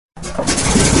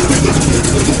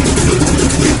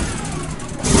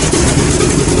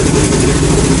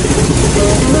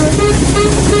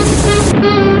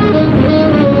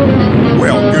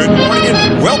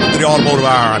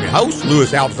host,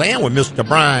 Louis Altazan, with Mr.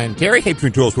 Brian Terry. Hey,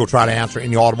 between two of us, we'll try to answer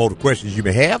any automotive questions you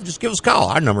may have. Just give us a call.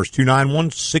 Our number is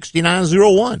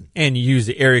 291-6901. And you use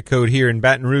the area code here in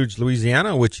Baton Rouge,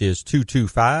 Louisiana, which is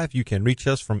 225. You can reach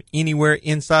us from anywhere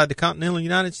inside the continental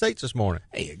United States this morning.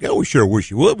 There you go. We sure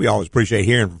wish you would. We always appreciate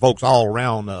hearing from folks all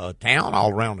around town,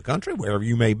 all around the country, wherever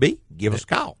you may be. Give us a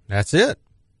call. That's it.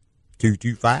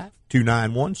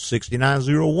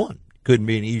 225-291-6901. Couldn't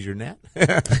be any easier than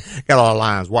that. Got all our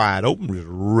lines wide open, just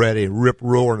ready,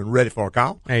 rip-roaring, and ready for a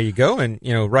call. There you go. And,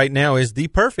 right now is the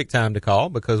perfect time to call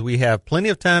because we have plenty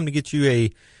of time to get you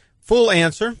a full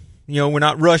answer. We're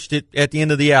not rushed at the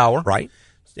end of the hour. Right.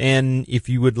 And if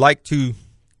you would like to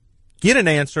get an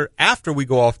answer after we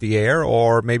go off the air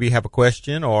or maybe have a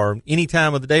question or any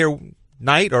time of the day or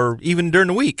night or even during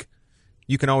the week,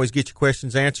 you can always get your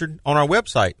questions answered on our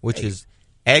website, which is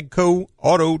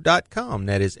AGCOauto.com.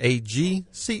 That is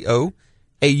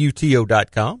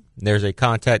AGCOAUTO.com. There's a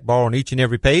contact bar on each and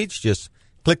every page. Just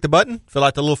click the button, fill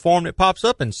out the little form that pops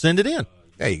up, and send it in.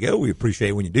 There you go. We appreciate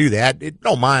it when you do that. It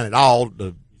don't mind at all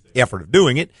the effort of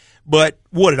doing it, but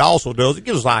what it also does, it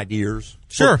gives us ideas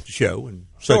for the show and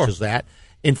such as that.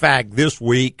 In fact, this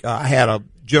week I had a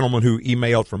gentleman who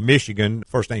emailed from Michigan,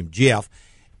 first name Jeff,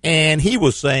 and he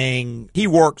was saying he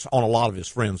works on a lot of his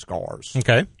friends' cars.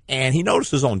 Okay. And he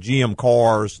notices on GM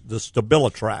cars, the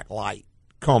Stabilitrak light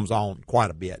comes on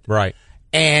quite a bit. Right.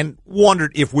 And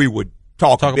wondered if we would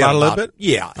talk about it a little bit?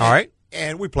 Yeah. All right.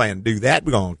 And we plan to do that.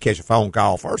 We're going to catch a phone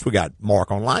call first. We got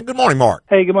Mark online. Good morning, Mark.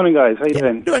 Hey, good morning, guys. How you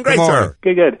doing? Doing great, sir.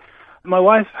 Good. My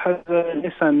wife has a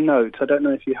Nissan Note. I don't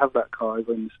know if you have that car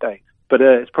over in the States, but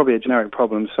it's probably a generic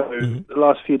problem. So the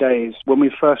last few days, when we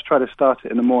first try to start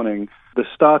it in the morning, the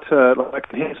starter, I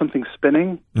can hear something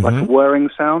spinning, like a whirring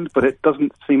sound, but it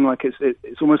doesn't seem like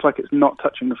it's almost like it's not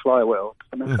touching the flywheel.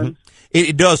 Does that make sense?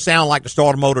 It does sound like the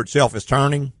starter motor itself is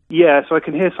turning. Yeah, so I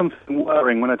can hear something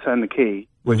whirring when I turn the key,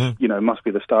 which, must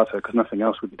be the starter because nothing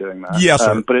else would be doing that. Yes,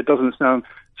 sir. But it doesn't sound...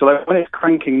 So when it's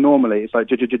cranking normally, it's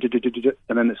like...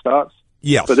 and then it starts.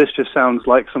 Yes. But this just sounds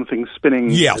like something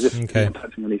spinning as if it's not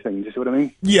touching anything. Do you see what I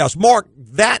mean? Yes, Mark,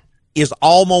 that is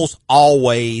almost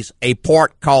always a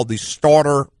part called the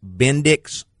starter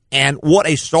bendix. And what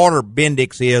a starter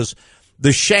bendix is,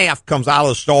 the shaft comes out of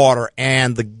the starter,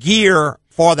 and the gear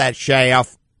for that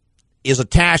shaft is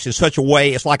attached in such a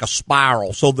way it's like a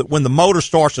spiral, so that when the motor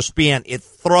starts to spin, it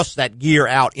thrusts that gear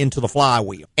out into the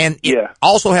flywheel. And it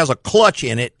also has a clutch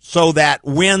in it so that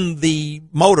when the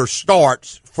motor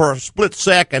starts, for a split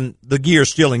second, the gear is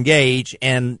still engaged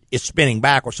and it's spinning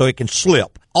backwards so it can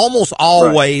slip. Almost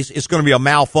always it's going to be a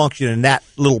malfunction in that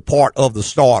little part of the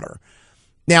starter.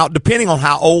 Now, depending on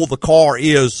how old the car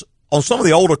is, on some of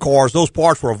the older cars, those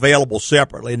parts were available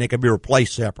separately and they can be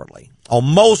replaced separately. On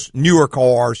most newer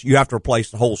cars, you have to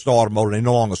replace the whole starter motor. They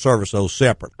no longer service those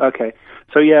separate. Okay.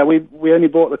 So, we only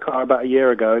bought the car about a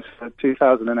year ago. It's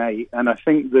 2008, and I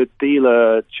think the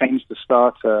dealer changed the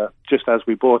starter just as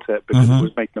we bought it because it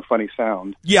was making a funny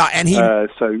sound. Yeah, and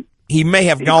he may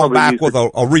have gone back with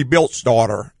a rebuilt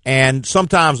starter, and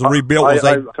sometimes the rebuilt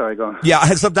sorry, go on. Yeah,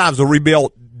 sometimes the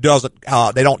rebuilt doesn't,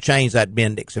 they don't change that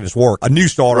bendix if it's working. A new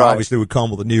starter obviously would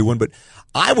come with a new one, but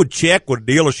I would check with a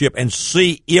dealership and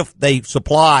see if they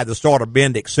supply the starter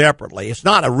bendix separately. It's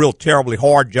not a real terribly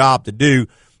hard job to do.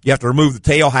 You have to remove the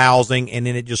tail housing, and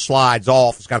then it just slides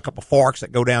off. It's got a couple of forks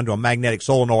that go down to a magnetic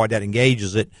solenoid that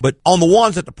engages it. But on the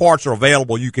ones that the parts are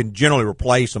available, you can generally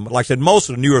replace them. But like I said, most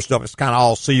of the newer stuff is kind of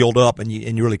all sealed up, and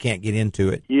you really can't get into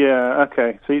it. Yeah,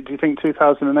 okay. So do you think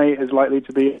 2008 is likely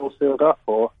to be all sealed up?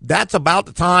 Or that's about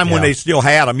the time when they still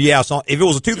had them, yes. If it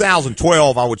was a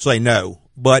 2012, I would say no.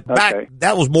 But back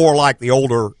that was more like the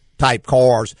older type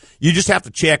cars. You just have to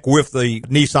check with the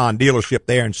Nissan dealership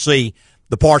there and see.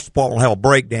 The parts department will have a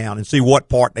breakdown and see what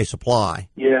part they supply.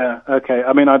 Yeah, okay.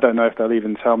 I mean, I don't know if they'll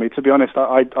even tell me. To be honest,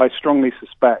 I strongly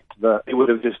suspect that they would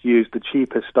have just used the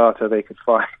cheapest starter they could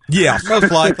find. Yeah,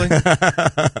 most likely.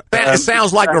 It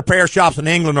sounds like the repair shops in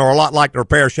England are a lot like the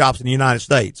repair shops in the United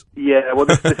States. Yeah, well,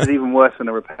 this is even worse than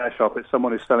a repair shop. It's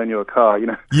someone who's selling you a car,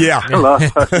 Yeah. The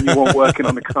last person you want working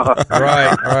on the car.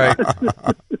 Right.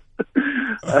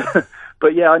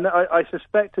 But yeah, I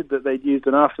suspected that they'd used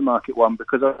an aftermarket one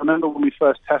because I remember when we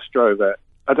first test drove it.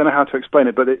 I don't know how to explain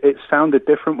it, but it sounded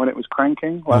different when it was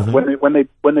cranking. Like when they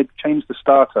changed the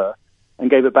starter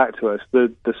and gave it back to us,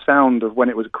 the sound of when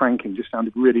it was cranking just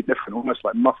sounded really different, almost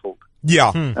like muffled.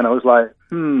 Yeah. And I was like,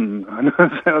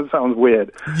 that sounds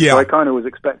weird. Yeah. So I kind of was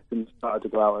expecting the starter to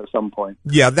go out at some point.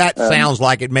 Yeah, that sounds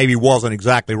like it maybe wasn't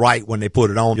exactly right when they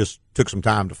put it on. Just took some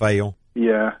time to fail.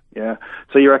 Yeah.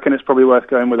 So you reckon it's probably worth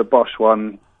going with a Bosch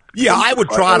one? Yeah, I would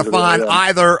try to find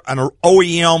either an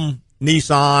OEM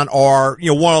Nissan or,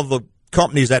 one of the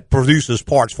companies that produces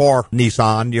parts for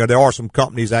Nissan. There are some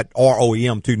companies that are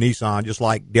OEM to Nissan, just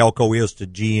like Delco is to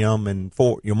GM and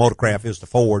Ford, Motorcraft is to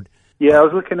Ford. Yeah, I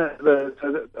was looking at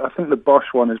I think the Bosch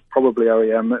one is probably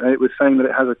OEM. It was saying that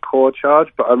it has a core charge,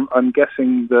 but I'm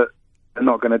guessing that they're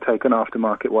not going to take an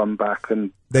aftermarket one back.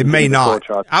 And they may not.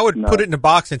 I would put it in a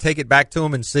box and take it back to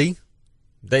them and see.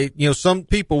 Some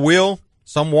people will,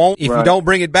 some won't. If you don't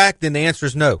bring it back, then the answer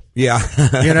is no. Yeah.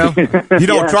 You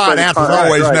don't try, the answer is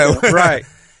always no. Right.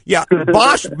 Yeah,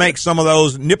 Bosch makes some of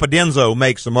those. Nippo Denso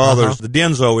makes some others. The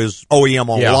Denso is OEM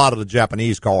on a lot of the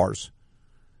Japanese cars.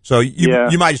 So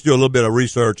you might just do a little bit of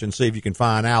research and see if you can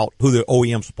find out who the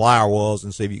OEM supplier was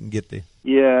and see if you can get the.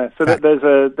 Yeah, so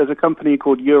there's a company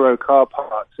called Euro Car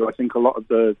Parts, who I think a lot of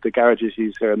the garages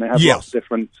use here, and they have lots of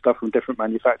different stuff from different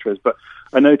manufacturers. But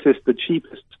I noticed the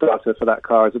cheapest starter for that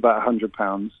car is about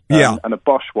 £100. And a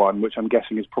Bosch one, which I'm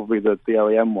guessing is probably the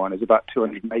OEM one, is about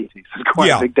 280. So it's quite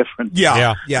a big difference.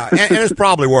 Yeah. And it's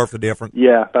probably worth the difference.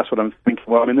 Yeah, that's what I'm thinking.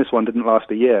 Well, I mean, this one didn't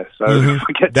last a year, so if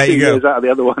I get 2 years out of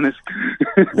the other one, it's...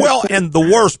 Well, and the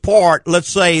worst part, let's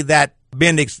say that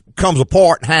Bendix comes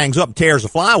apart and hangs up and tears the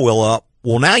flywheel up.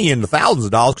 Well, now you're into thousands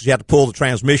of dollars because you have to pull the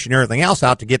transmission and everything else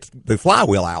out to get the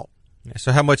flywheel out.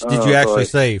 So how much did you actually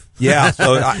save? Yeah,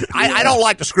 so I don't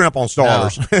like to scrimp on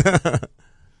starters. I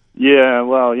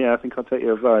think I'll take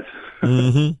your advice.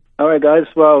 Mm-hmm. All right, guys.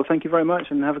 Well, thank you very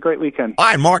much, and have a great weekend. All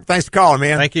right, Mark, thanks for calling,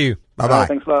 man. Thank you. Bye-bye.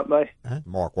 Thanks a lot. Bye.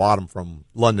 Mark Wadham from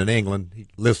London, England. He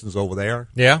listens over there.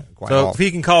 Yeah. So if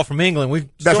he can call from England, we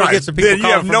still get some people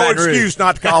calling from Baton Rouge. You have no excuse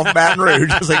not to call from Baton Rouge.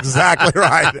 That's exactly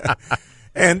right.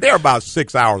 And they're about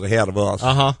 6 hours ahead of us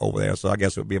over there, so I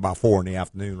guess it would be about 4 in the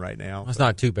afternoon right now. That's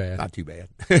not too bad. Not too bad.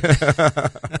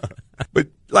 But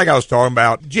like I was talking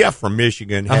about, Jeff from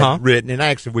Michigan had written, and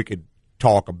actually we could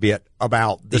talk a bit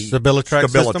about the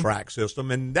Stabilitrak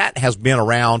system, and that has been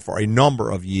around for a number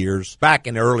of years. Back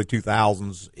in the early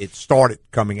 2000s, it started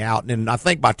coming out, and I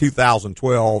think by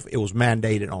 2012, it was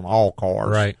mandated on all cars.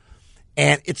 Right.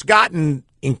 And it's gotten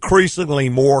increasingly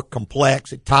more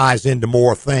complex. It ties into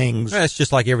more things. It's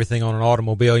just like everything on an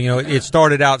automobile. It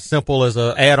started out simple as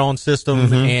an add-on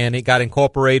system, and it got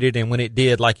incorporated, and when it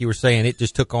did, like you were saying, it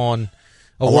just took on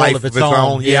a world of its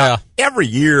own. Yeah. Every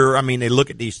year, I mean, they look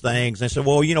at these things and they say,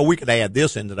 well, we could add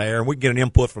this into there, and we can get an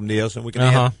input from this, and we can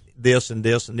add this and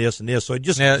this and this and this. So it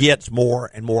just gets more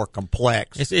and more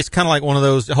complex. It's kind of like one of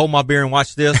those, hold my beer and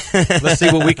watch this. Let's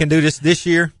see what we can do this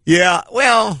year. Yeah.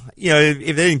 Well,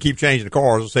 if they didn't keep changing the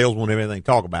cars, the sales won't have anything to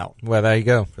talk about. Well, there you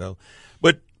go. So,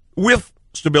 but with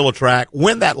Stabilitrak,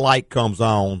 when that light comes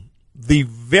on, the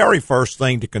very first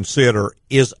thing to consider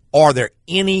is, are there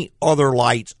any other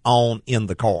lights on in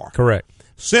the car? Correct.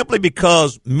 Simply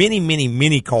because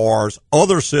many cars,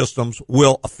 other systems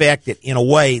will affect it in a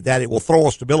way that it will throw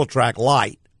a Stabilitrak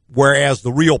light, whereas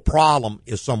the real problem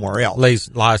is somewhere else.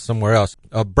 Lies somewhere else.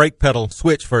 A brake pedal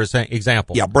switch, for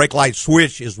example. Yeah, brake light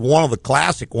switch is one of the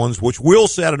classic ones, which will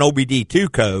set an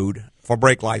OBD2 code for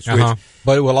brake light switch.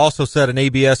 But it will also set an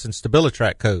ABS and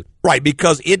Stabilitrak code. Right,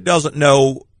 because it doesn't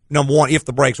know, number one, if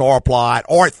the brakes are applied,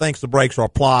 or it thinks the brakes are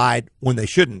applied when they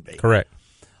shouldn't be. Correct.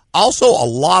 Also, a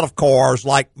lot of cars,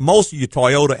 like most of your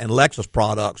Toyota and Lexus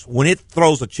products, when it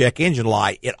throws a check engine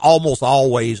light, it almost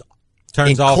always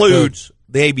includes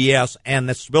the ABS and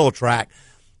the Stabilitrak,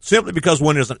 simply because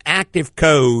when there's an active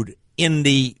code in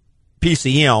the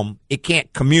PCM, it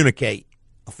can't communicate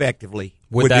effectively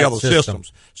with the other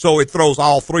systems. So it throws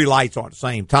all three lights on at the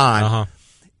same time.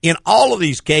 In all of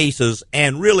these cases,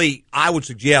 and really I would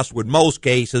suggest with most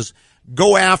cases,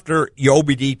 go after your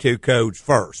OBD2 codes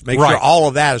first. Make sure all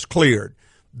of that is cleared.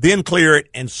 Then clear it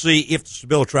and see if the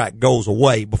Stabilitrak goes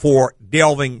away before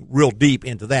delving real deep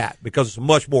into that, because it's a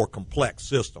much more complex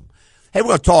system. Hey, we're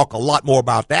going to talk a lot more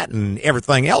about that and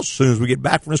everything else as soon as we get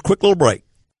back from this quick little break.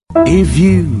 If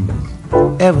you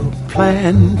ever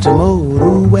plan to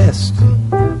motor west,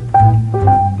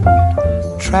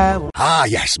 travel. Ah,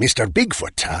 yes, Mr.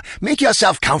 Bigfoot. Make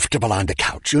yourself comfortable on the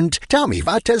couch and tell me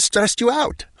what has stressed you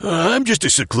out. I'm just a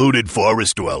secluded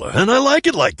forest dweller, and I like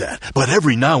it like that. But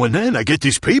every now and then I get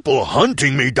these people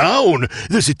hunting me down.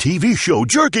 There's a TV show,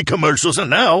 jerky commercials,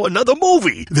 and now another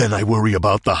movie. Then I worry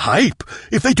about the hype.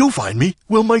 If they do find me,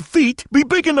 will my feet be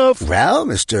big enough? Well,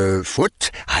 Mr. Foot,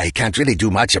 I can't really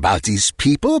do much about these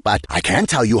people, but I can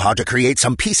tell you how to create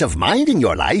some peace of mind in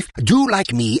your life. Do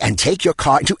like me and take your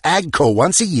car into AGCO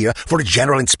once a year for a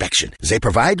general inspection. They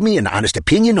provide me an honest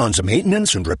opinion on the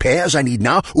maintenance and repairs I need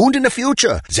now and in the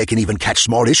future. They can even catch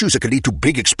small issues that could lead to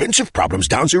big expensive problems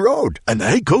down the road. An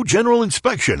AGCO general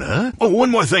inspection, huh? Oh, one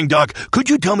more thing, Doc. Could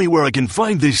you tell me where I can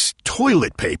find this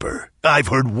toilet paper? I've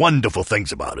heard wonderful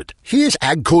things about it. Here's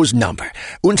AGCO's number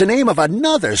and the name of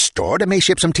another store that may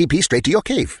ship some TP straight to your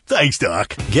cave. Thanks,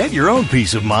 Doc. Get your own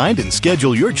peace of mind and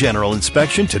schedule your general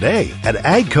inspection today at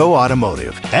AGCO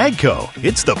Automotive. AGCO,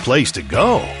 it's the place to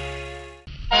go.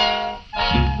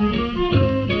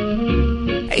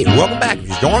 Hey, welcome back. If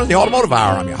you're joining the Automotive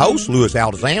Hour, I'm your host, Louis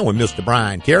Altazan, with Mr.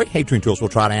 Brian Carey. Hey, Between Tools, we'll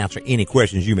try to answer any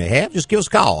questions you may have. Just give us a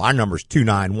call. Our number is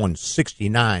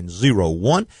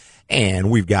 291-6901. And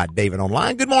we've got David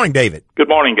online. Good morning, David. Good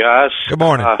morning, guys. Good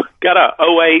morning. Got a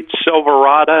 '08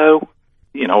 Silverado.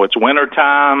 You know, it's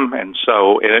wintertime, and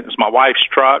so it's my wife's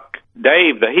truck.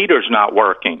 Dave, the heater's not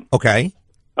working. Okay.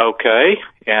 Okay.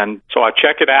 And so I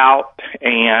check it out,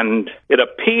 and it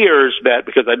appears that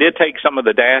because I did take some of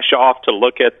the dash off to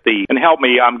look at and help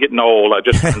me, I'm getting old. I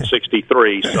just turned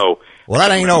 63, so. Well,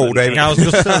 that ain't old, David. I was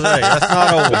just going to say, that's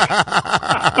not old.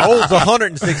 Old's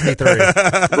 163.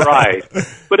 Right.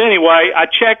 But anyway, I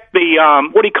checked the,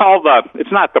 what do you call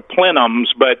it's not the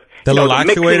plenums, but the little the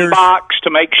mixing actuators box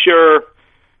to make sure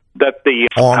that the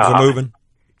arms are moving.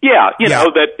 Yeah, you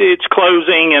know, that it's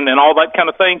closing and all that kind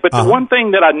of thing. But the one thing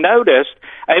that I noticed,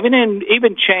 I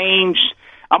even changed,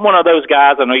 I'm one of those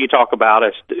guys, I know you talk about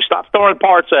us, stop throwing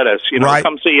parts at us, you know,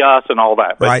 come see us and all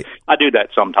that. But I do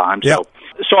that sometimes. Yep.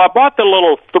 So I bought the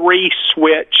little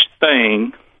 3-switch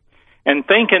thing and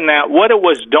thinking that what it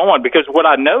was doing, because what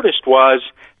I noticed was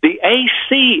the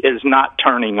AC is not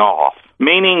turning off,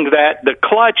 meaning that the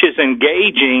clutch is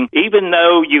engaging even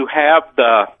though you have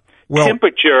the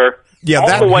temperature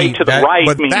all the way to the right.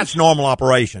 But that's normal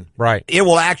operation. Right. It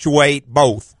will actuate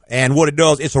both. And what it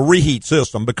does, it's a reheat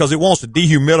system because it wants to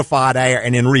dehumidify the air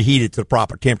and then reheat it to the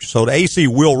proper temperature. So the AC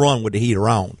will run with the heater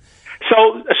on.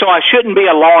 So I shouldn't be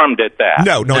alarmed at that.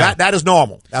 No. That is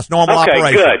normal. That's normal operation.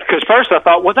 Okay, good. Because first I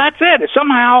thought, well, that's it.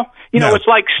 Somehow, it's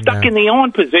like stuck in the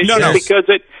on position because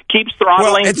it keeps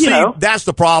throttling. Well, that's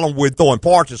the problem with throwing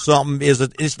parts at something is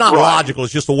it's not logical.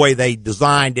 It's just the way they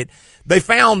designed it. They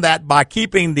found that by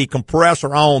keeping the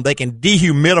compressor on, they can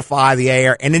dehumidify the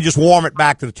air and then just warm it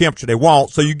back to the temperature they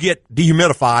want. So you get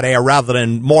dehumidified air rather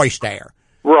than moist air.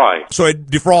 Right. So it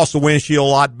defrosts the windshield a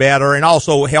lot better and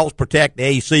also helps protect the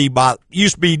AC.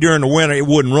 Used to be during the winter, it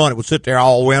wouldn't run. It would sit there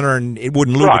all winter and it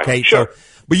wouldn't lubricate. Right, sure.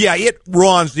 But yeah, it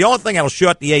runs. The only thing that'll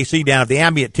shut the AC down if the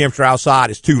ambient temperature outside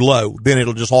is too low, then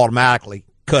it'll just automatically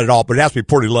cut it off. But it has to be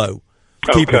pretty low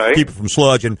to keep it from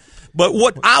sludging. But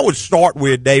what I would start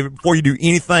with, David, before you do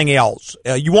anything else,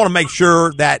 you want to make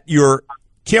sure that your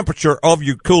temperature of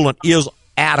your coolant is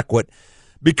adequate.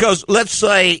 Because let's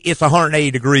say it's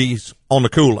 180 degrees on the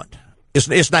coolant.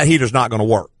 That heater's not going to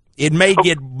work. It may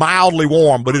get mildly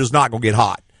warm, but it is not going to get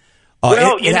hot.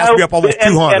 It has to be up almost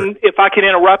 200. And if I can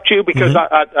interrupt you, because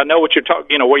I know what you're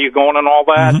talking, where you're going and all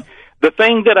that. Mm-hmm. The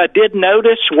thing that I did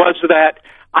notice was that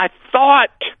I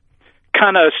thought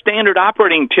kind of standard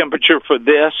operating temperature for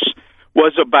this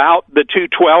was about the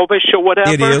 212-ish or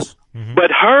whatever. It is. Mm-hmm. But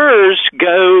hers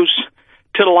goes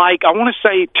to I want to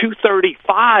say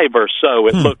 235 or so,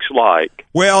 it looks like.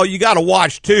 Well, you got to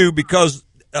watch, too, because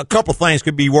a couple of things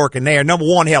could be working there. Number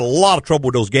one, they had a lot of trouble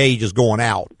with those gauges going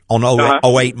out on the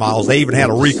 08 models. They even had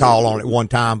a recall on it one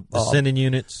time. The sending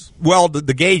units? Well,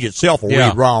 the gauge itself will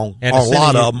read wrong on a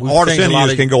lot of them. Or the sending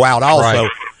units can go out also.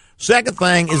 Right. Second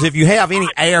thing is if you have any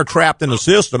air trapped in the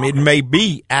system, it may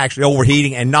be actually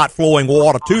overheating and not flowing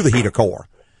water to the heater core.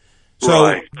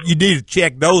 So you need to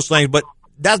check those things. But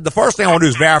that's the first thing I want to do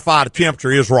is verify the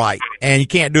temperature is right. And you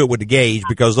can't do it with the gauge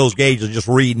because those gauges are just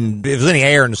reading. If there's any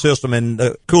air in the system and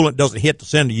the coolant doesn't hit the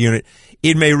sender unit,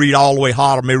 it may read all the way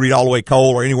hot or may read all the way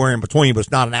cold or anywhere in between, but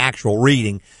it's not an actual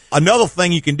reading. Another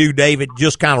thing you can do, David,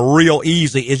 just kind of real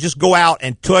easy, is just go out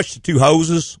and touch the two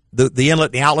hoses, the inlet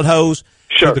and the outlet hose.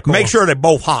 Sure. Make sure they're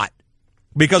both hot.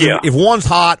 Because if one's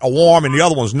hot or warm and the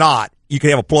other one's not, you can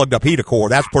have a plugged up heater core.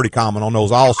 That's pretty common on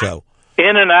those also.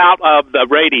 In and out of the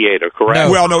radiator, correct?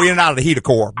 No. Well, no, in and out of the heater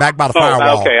core, back by the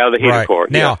firewall. Okay, out of the heater core.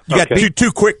 Now, you got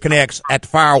two quick connects at the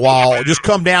firewall. Just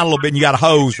come down a little bit and you got a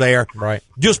hose there. Right.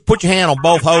 Just put your hand on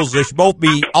both hoses. They should both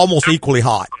be almost equally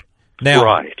hot.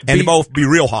 Now, and they both be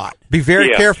real hot. Be very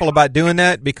careful about doing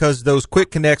that because those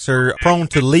quick connects are prone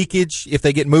to leakage if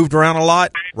they get moved around a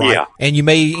lot. Right. Yeah. And you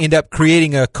may end up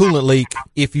creating a coolant leak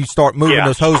if you start moving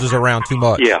those hoses around too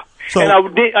much. Yeah. So, and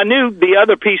I knew the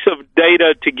other piece of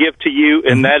data to give to you,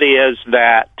 and that is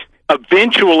that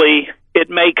eventually it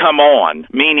may come on,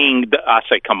 meaning,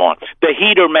 the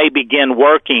heater may begin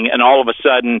working, and all of a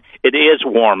sudden it is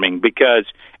warming because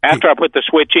after I put the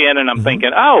switch in and I'm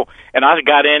thinking, and I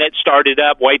got in it, started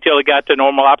up, wait till it got to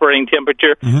normal operating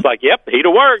temperature. It's like, yep, the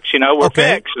heater works, we're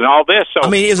fixed and all this. So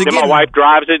then my wife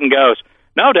drives it and goes,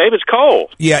 No, Dave, it's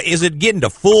cold. Yeah, is it getting to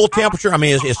full temperature? I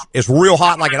mean, it's real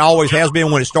hot like it always has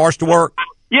been when it starts to work?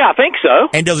 Yeah, I think so.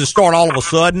 And does it start all of a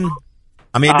sudden?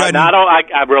 I mean, it doesn't. No,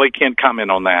 I really can't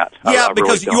comment on that. Yeah, I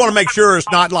because really you want to make sure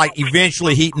it's not like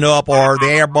eventually heating up or the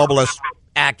air bubble is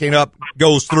acting up,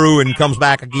 goes through and comes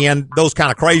back again, those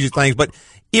kind of crazy things. But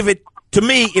if it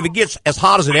gets as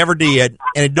hot as it ever did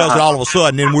and it does it all of a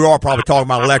sudden, then we are probably talking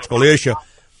about an electrical issue.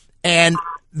 And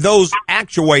those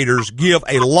actuators give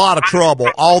a lot of trouble,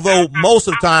 although most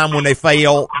of the time when they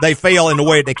fail in the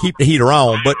way that they keep the heater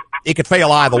on, but it could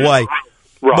fail either way.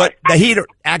 Right. But the heater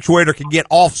actuator can get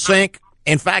off sync.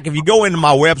 In fact, if you go into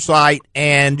my website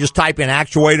and just type in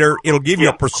actuator, it'll give you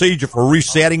a procedure for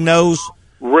resetting those.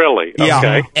 Really? Yeah.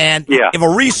 Okay. And if a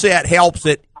reset helps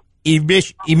it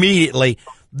immediately,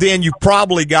 then you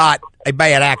probably got a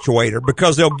bad actuator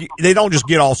because they don't just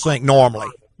get off sync normally.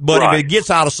 But if it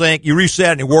gets out of sync, you reset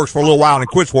it and it works for a little while and it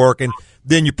quits working,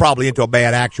 then you're probably into a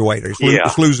bad actuator.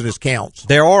 It's losing its counts.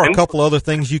 There are a couple other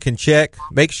things you can check.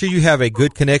 Make sure you have a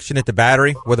good connection at the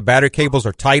battery where the battery cables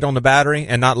are tight on the battery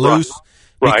and not loose.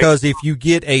 Right. Because if you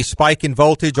get a spike in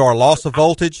voltage or a loss of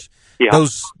voltage,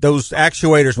 those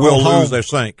actuators will lose their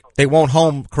sync. They won't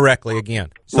home correctly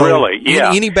again. So really?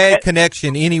 Yeah. Any bad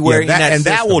connection anywhere in that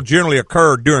system. That will generally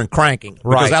occur during cranking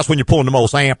because that's when you're pulling the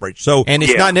most amperage. So, and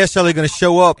it's not necessarily going to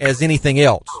show up as anything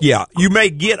else. Yeah. You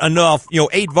may get enough,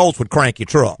 8 volts would crank your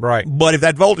truck. Right. But if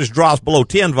that voltage drops below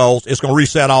 10 volts, it's going to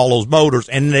reset all those motors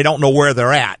and they don't know where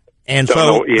they're at. And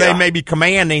they may be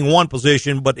commanding one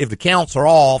position, but if the counts are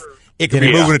off, it could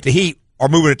be moving it to heat or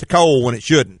moving it to cold when it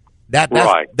shouldn't.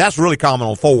 That's really common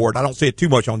on Ford. I don't see it too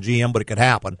much on GM, but it could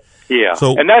happen. Yeah.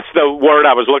 So, and that's the word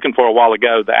I was looking for a while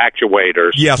ago, the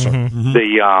actuators. Yes, sir. Mm-hmm. For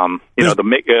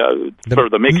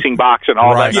the mixing box and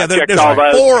all that. Yeah, I checked there's all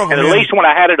those. 4 of them. And at least when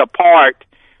I had it apart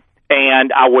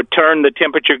and I would turn the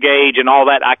temperature gauge and all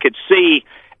that, I could see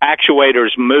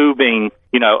actuators moving,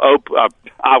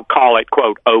 I'll call it,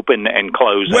 quote, open and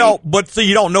closing. Well, but see,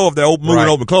 you don't know if they're moving,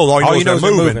 open, close. All you know is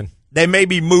they're moving. They may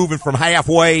be moving from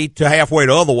halfway to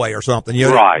the other way or something,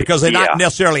 because they're not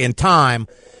necessarily in time.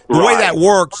 The way that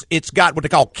works, it's got what they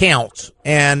call counts,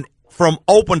 and from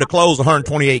open to close,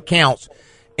 128 counts,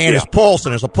 and it's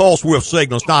pulsing. It's a pulse width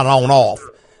signal. It's not an on-off.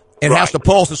 And it has to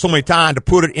pulse it so many times to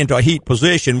put it into a heat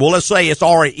position. Well, let's say it's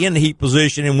already in the heat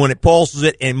position, and when it pulses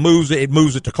it and moves it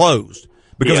moves it to closed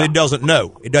because it doesn't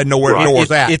know. It doesn't know where the door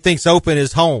is at. It thinks open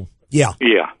is home. Yeah.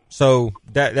 Yeah. So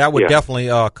that would definitely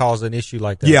cause an issue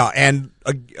like that. Yeah, and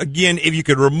again, if you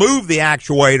could remove the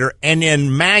actuator and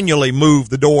then manually move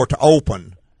the door to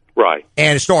open, right,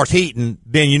 and it starts heating,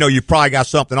 then you probably got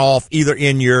something off either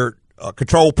in your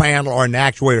control panel or in the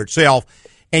actuator itself.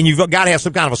 And you've got to have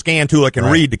some kind of a scan tool that can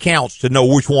read the counts to know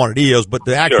which one it is. But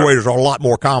the actuators are a lot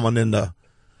more common than the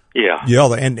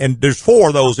other. And there's 4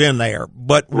 of those in there.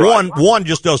 But one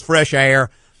just does fresh air.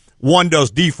 One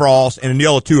does defrost, and the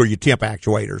other 2 are your temp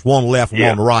actuators, one on the left and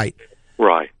one on the right.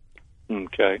 Right.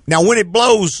 Okay. Now, when it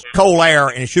blows cold air,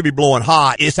 and it should be blowing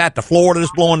hot, it's at the floor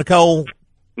that's blowing the cold?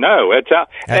 No, it's out.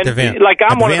 At the vent. Like,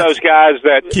 I'm one of those guys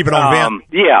that... Keep it on vent?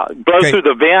 Yeah, blow through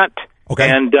the vent. Okay.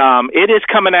 And it is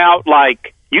coming out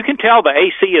like... You can tell the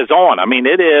AC is on. I mean,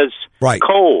 it is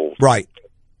cold. Right.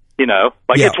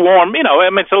 It's warm.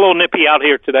 It's a little nippy out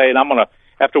here today, and I'm going to...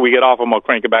 After we get off, I'm going to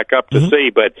crank it back up to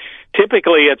see. But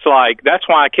typically, it's like, that's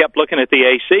why I kept looking at the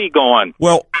AC going,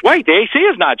 well, wait, the AC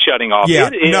is not shutting off.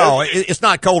 Yeah, it's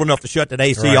not cold enough to shut that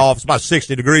AC off. It's about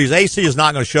 60 degrees. AC is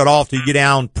not going to shut off till you get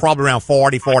down probably around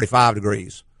 40, 45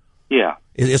 degrees. Yeah.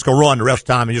 It's going to run the rest of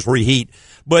the time and just reheat.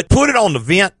 But put it on the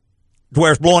vent to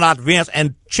where it's blowing out the vents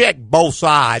and check both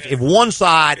sides. If one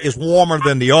side is warmer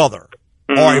than the other,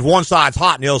 or if one side's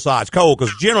hot and the other side's cold,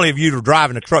 because generally if you're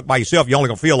driving a truck by yourself, you're only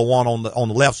going to feel the one on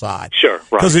the left side. Sure,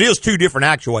 right. Because it is 2 different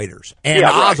actuators. And the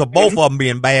odds of both of them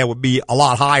being bad would be a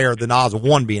lot higher than the odds of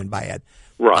one being bad.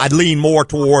 Right. I'd lean more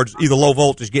towards either low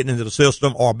voltage getting into the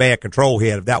system or a bad control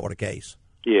head if that were the case.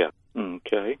 Yeah.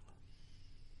 Okay.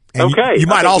 And you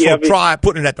might also try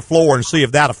putting it at the floor and see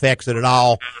if that affects it at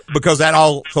all, because that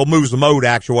also moves the mode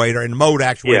actuator, and the mode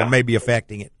actuator may be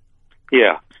affecting it.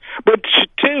 Yeah. But,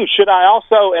 too, should I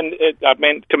also,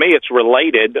 to me it's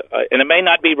related, and it may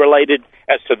not be related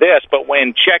as to this, but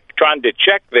when trying to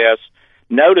check this,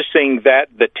 noticing that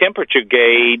the temperature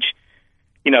gauge,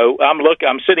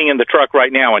 I'm sitting in the truck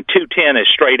right now, and 210 is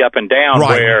straight up and down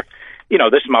where,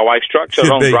 this is my wife's truck, so I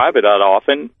don't drive it that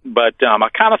often, but I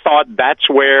kind of thought that's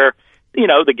where,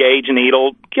 the gauge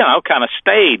needle, kind of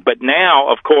stayed. But now,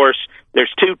 of course,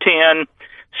 there's 210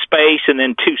 space and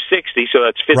then 260, so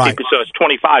that's 50, so it's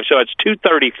 25, so it's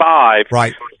 235.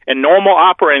 Right. And normal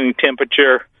operating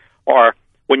temperature, or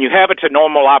when you have it to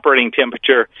normal operating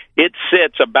temperature, it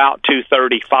sits about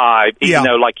 235, even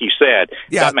though, like you said,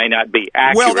 that may not be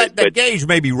accurate. Well, that gauge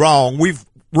may be wrong. We've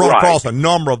run across a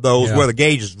number of those where the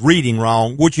gauge is reading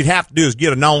wrong. What you'd have to do is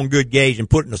get a known good gauge and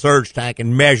put it in the surge tank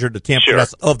and measure the temperature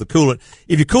of the coolant.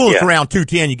 If your coolant's around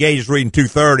 210, your gauge is reading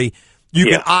 230. You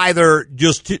can either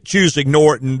just choose to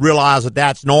ignore it and realize that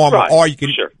that's normal, or you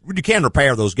can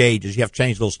repair those gauges. You have to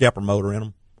change the little stepper motor in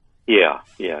them. Yeah.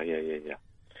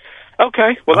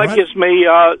 Okay, well, that gives me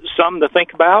something to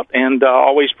think about, and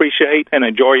always appreciate and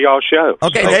enjoy y'all's show.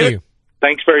 Okay, David.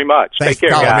 Thanks very much. Thanks Take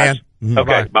care, for calling, guys. man.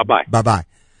 Okay, bye-bye. Bye-bye.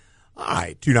 All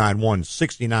right,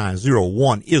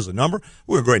 291-6901 is the number.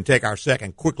 We're going to go ahead and take our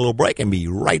second quick little break and be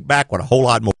right back with a whole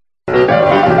lot more.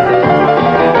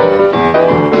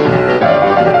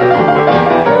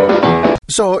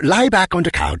 So lie back on the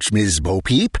couch, Ms. Bo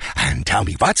Peep, and tell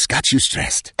me what's got you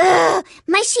stressed. My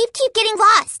sheep keep getting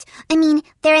lost. I mean,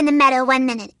 they're in the meadow one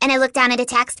minute, and I look down at a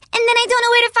text, and then I don't know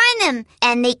where to find them.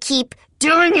 And they keep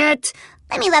doing it.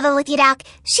 Let me level with you, Doc.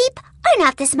 Sheep are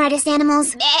not the smartest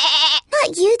animals.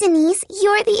 Not you, Denise.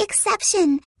 You're the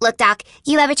exception. Look, Doc,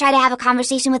 you ever try to have a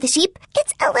conversation with a sheep?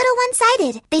 It's a little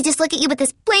one-sided. They just look at you with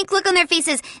this blank look on their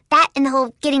faces. That and the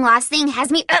whole getting lost thing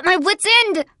has me at my wit's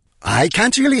end. I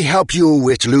can't really help you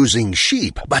with losing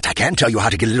sheep, but I can tell you how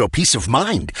to get a little peace of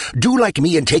mind. Do like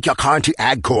me and take your car into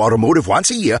AGCO Automotive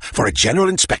once a year for a general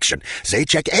inspection. They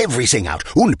check everything out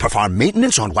and perform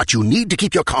maintenance on what you need to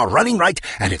keep your car running right,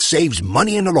 and it saves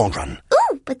money in the long run.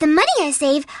 Ooh, with the money I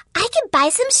save, I could buy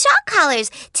some shock collars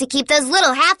to keep those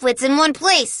little half-wits in one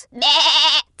place.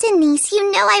 Denise,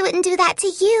 you know I wouldn't do that to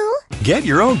you. Get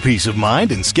your own peace of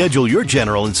mind and schedule your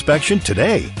general inspection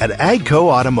today at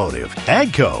AGCO Automotive.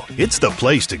 AGCO, it's the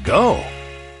place to go.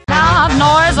 Loud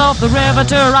noise of the river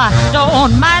I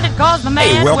don't mind it cause the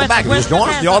man. Hey, welcome back. If you just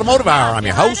joined us, the Automotive Hour. I'm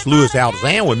your host, Louis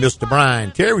Altazan, with Mr.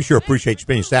 Brian Terry. We sure appreciate you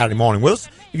spending Saturday morning with us.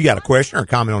 If you got a question or a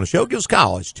comment on the show, give us a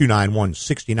call. It's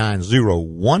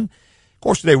 291-6901. Of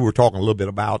course, today we were talking a little bit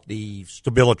about the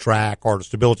Stabilitrak or the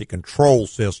stability control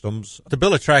systems.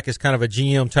 Stabilitrak is kind of a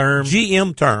GM term.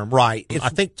 GM term, right. I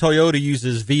think Toyota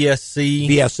uses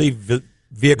VSC.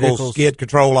 Vehicle skid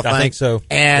control, I think. So.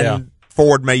 And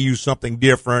Ford may use something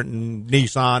different, and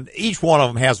Nissan. Each one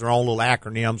of them has their own little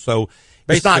acronym, so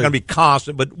it's not going to be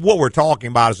constant. But what we're talking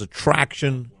about is a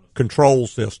traction control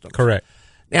system. Correct.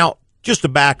 Now, just to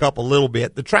back up a little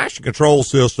bit, the traction control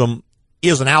system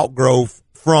is an outgrowth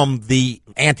from the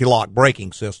anti-lock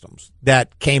braking systems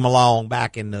that came along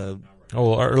back in the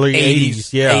early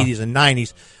 80s and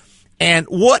 90s. And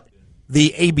what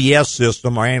the ABS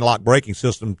system or anti-lock braking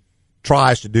system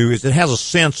tries to do is it has a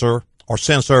sensor or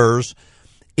sensors.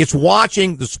 It's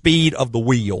watching the speed of the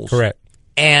wheels. Correct.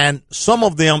 And some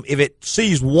of them, if it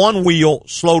sees one wheel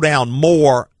slow down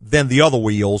more than the other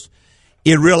wheels,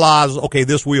 it realizes, okay,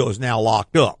 this wheel is now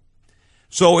locked up.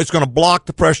 So it's going to block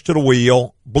the pressure to the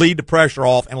wheel, bleed the pressure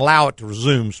off, and allow it to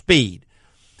resume speed.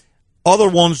 Other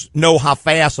ones know how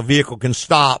fast a vehicle can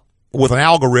stop with an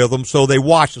algorithm, so they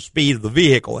watch the speed of the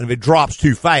vehicle. And if it drops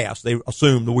too fast, they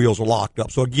assume the wheels are locked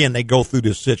up. So, again, they go through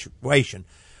this situation.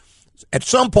 At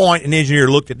some point, an engineer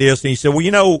looked at this, and he said, well,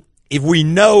 you know, if we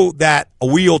know that a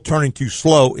wheel turning too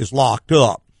slow is locked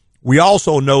up, we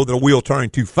also know that a wheel turning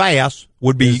too fast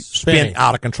would be spinning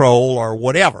out of control or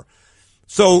whatever.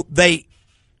 So they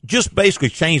just basically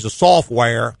changed the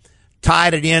software,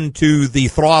 tied it into the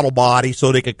throttle body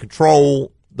so they could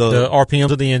control the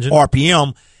RPM of the engine.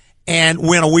 RPM. And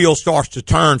when a wheel starts to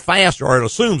turn faster, or it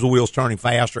assumes the wheel's turning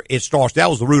faster, it starts. That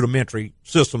was the rudimentary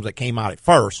systems that came out at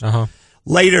first.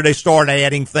 Later, they started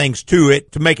adding things to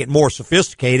it to make it more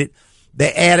sophisticated.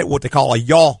 They added what they call a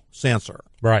yaw sensor.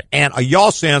 Right. And a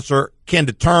yaw sensor can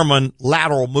determine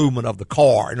lateral movement of the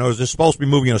car. In other words, it's supposed to be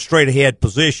moving in a straight ahead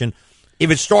position.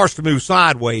 If it starts to move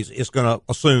sideways, it's going to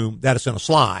assume that it's in a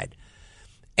slide.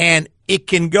 And it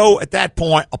can go, at that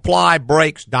point, apply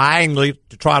brakes diagonally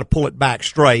to try to pull it back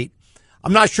straight.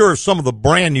 I'm not sure if some of the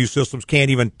brand new systems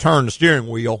can't even turn the steering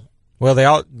wheel. Well,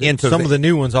 some of the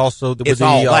new ones also with the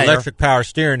electric power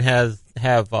steering have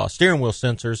steering wheel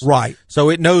sensors. Right. So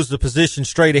it knows the position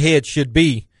straight ahead should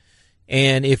be.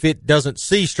 And if it doesn't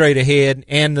see straight ahead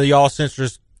and the yaw sensor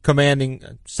is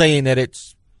saying that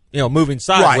it's moving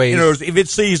sideways. Right. In other words, if it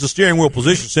sees the steering wheel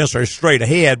position sensor is straight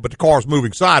ahead, but the car's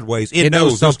moving sideways, it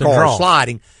knows this car is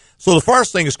sliding. So the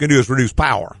first thing it's going to do is reduce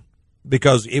power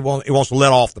because it wants to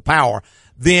let off the power.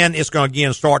 Then it's going to,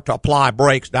 again, start to apply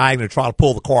brakes diagonally to try to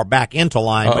pull the car back into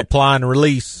alignment. Apply and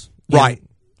release. Right.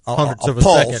 Hundredths of a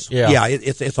pulse. second. Yeah,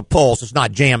 it's a pulse. It's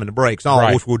not jamming the brakes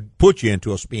on, which would put you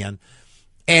into a spin.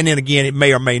 And then, again, it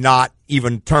may or may not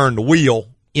even turn the wheel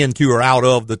into or out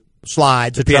of the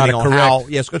slide, to depending try to on how.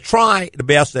 correct. Yes, it's try the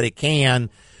best that it can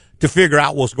to figure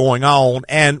out what's going on.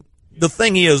 And the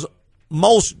thing is,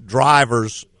 most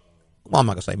drivers, well, I'm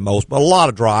not going to say most, but a lot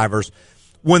of drivers,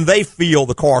 when they feel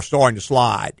the car starting to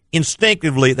slide,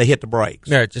 instinctively they hit the brakes.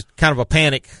 Yeah, just kind of a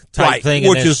panic type thing,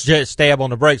 which and is just stab on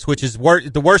the brakes, which is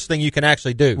the worst thing you can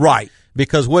actually do. Right.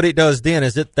 Because what it does then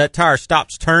is that tire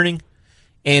stops turning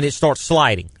and it starts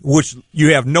sliding. Which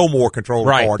you have no more control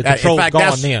Right. over. The control's In fact, gone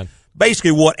that's then.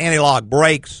 basically what anti-lock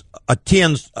brakes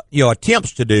attempts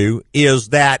to do is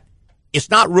that it's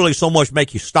not really so much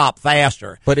make you stop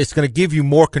faster, but it's going to give you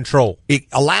more control. It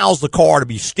allows the car to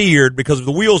be steered because if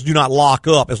the wheels do not lock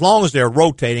up, as long as they're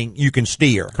rotating, you can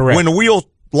steer. Correct. When the wheel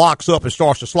locks up and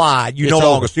starts to slide, you It's no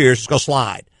longer over. steer, it's just going to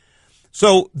slide.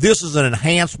 So this is an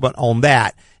enhancement on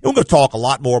that. And we're going to talk a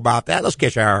lot more about that. Let's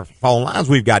catch our phone lines.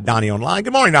 We've got Donnie on the line.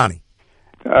 Good morning, Donnie.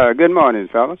 Good morning,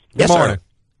 fellas. Yes, Good morning.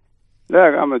 sir.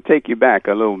 Look, I'm going to take you back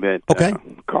a little bit, Okay.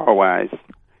 car-wise.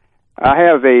 I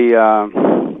have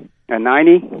a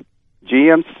 90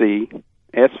 GMC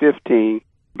S15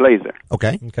 Blazer,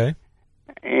 Okay. Okay.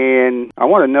 and I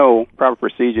want to know proper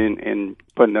procedure in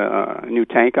putting a new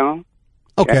tank on.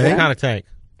 Okay. What kind of tank?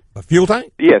 A fuel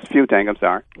tank? Yes, fuel tank, I'm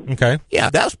sorry. Okay. Yeah,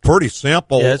 that's pretty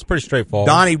simple. Yeah, it's pretty straightforward.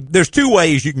 Donnie, there's two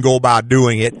ways you can go about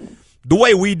doing it. The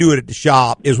way we do it at the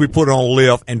shop is we put it on a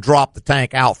lift and drop the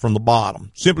tank out from the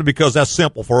bottom, simply because that's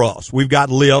simple for us. We've got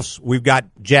lifts, we've got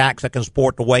jacks that can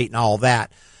support the weight and all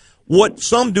that. What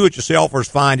some do-it-yourselfers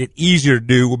find it easier to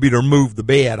do would be to remove the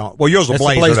bed. Well, yours is a That's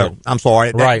Blazer, the Blazer. though. I'm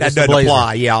sorry. Right, That it's the doesn't Blazer.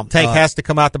 apply, yeah. Tank has to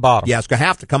come out the bottom. Yeah, it's going to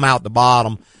have to come out the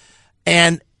bottom.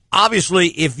 And obviously,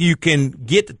 if you can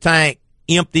get the tank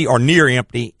empty or near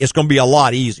empty, it's going to be a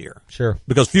lot easier. Sure.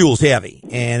 Because fuel's heavy.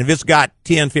 And if it's got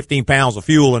 10, 15 pounds of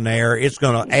fuel in there, it's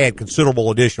going to add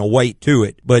considerable additional weight to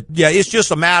it. But, yeah, it's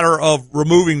just a matter of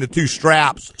removing the two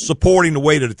straps, supporting the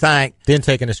weight of the tank. Then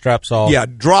taking the straps off. Yeah,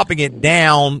 dropping it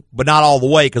down, but not all the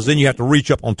way, because then you have to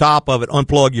reach up on top of it,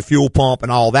 unplug your fuel pump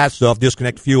and all that stuff,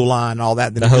 disconnect the fuel line and all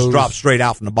that, then The it just hose. drops straight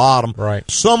out from the bottom. Right.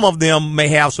 Some of them may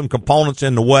have some components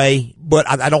in the way, but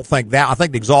I don't think that. I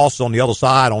think the exhaust is on the other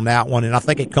side on that one, and I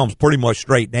think it comes pretty much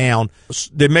straight down.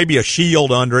 There may be a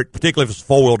shield under it, particularly if it's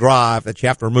four-wheel drive, that you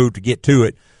have to remove to get to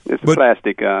it. It's a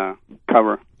plastic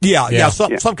cover. Yeah,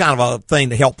 some kind of a thing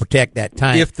to help protect that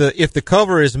tank. If the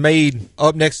cover is made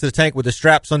up next to the tank with the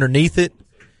straps underneath it,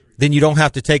 then you don't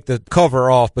have to take the cover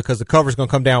off because the cover is going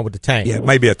to come down with the tank. Yeah, it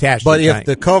may be attached But to the if tank.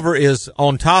 the cover is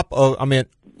on top of,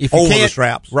 if you Over the can't,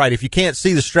 straps. right? If you can't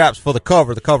see the straps for the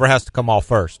cover has to come off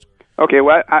first. Okay,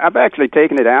 well, I've actually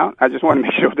taken it out. I just want to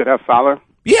make sure that I follow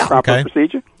proper okay.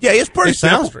 procedure. Yeah, it's pretty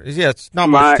simple. It's not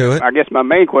much to it. I guess my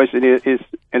main question is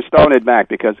installing it back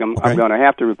because I'm going to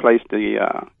have to replace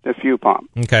the fuel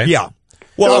pump. Okay. Yeah.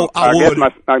 Well, So I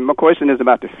guess my question is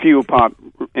about the fuel pump,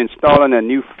 installing a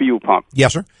new fuel pump.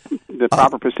 Yes, sir. The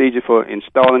proper procedure for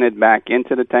installing it back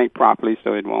into the tank properly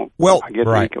so it won't get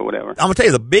leak or whatever. I'm going to tell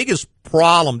you the biggest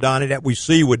problem, Donnie, that we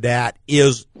see with that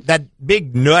is that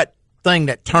big nut thing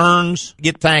that turns,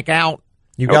 get the tank out.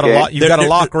 You've got a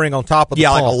lock ring on top of the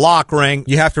pump. like a lock ring.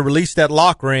 You have to release that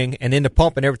lock ring, and then the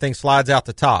pump and everything slides out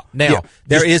the top. Now,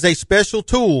 there is a special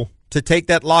tool to take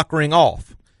that lock ring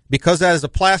off. Because that is a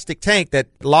plastic tank, that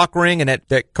lock ring and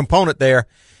that component there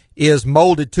is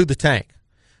molded to the tank.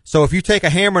 So if you take a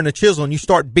hammer and a chisel and you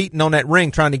start beating on that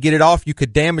ring trying to get it off, you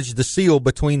could damage the seal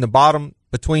between the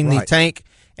tank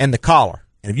and the collar.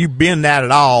 And if you bend that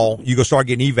at all, you're going to start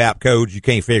getting evap codes you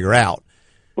can't figure out.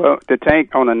 Well, the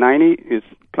tank on a 90 is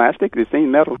plastic. It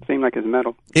seems metal. It seems like it's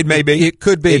metal. It may be. It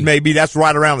could be. It may be. That's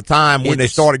right around the time when they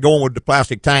started going with the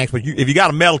plastic tanks. But if you got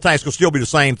a metal tank, it's going to still be the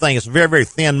same thing. It's very, very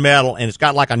thin metal, and it's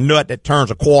got like a nut that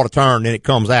turns a quarter turn, and it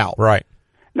comes out. Right.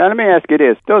 Now, let me ask you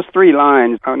this. Those three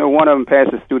lines, I know one of them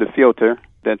passes through the filter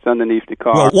that's underneath the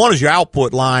car. Well, one is your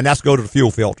output line. That's go to the fuel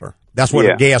filter. That's where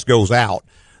the gas goes out.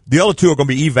 The other two are going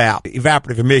to be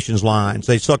evaporative emissions lines.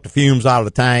 They suck the fumes out of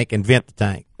the tank and vent the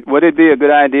tank. Would it be a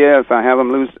good idea if I have them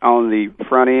loose on the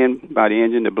front end by the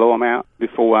engine to blow them out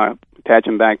before I attach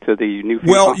them back to the new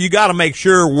fuel pump? You got to make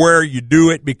sure where you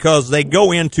do it because they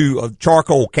go into a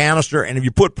charcoal canister, and if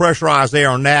you put pressurized air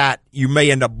on that, you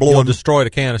may end up blowing. You'll destroy the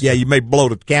canister. Yeah, you may blow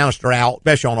the canister out,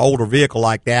 especially on an older vehicle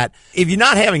like that. If you're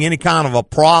not having any kind of a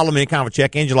problem, any kind of a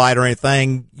check engine light or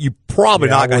anything, you're probably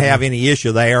not going to have any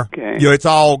issue there. Okay. It's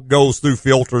all goes through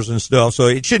filters and stuff, so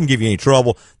it shouldn't give you any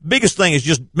trouble. The biggest thing is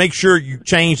just make sure you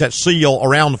change that seal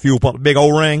around the fuel pump, the big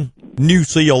O-ring, new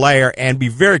seal there, and be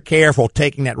very careful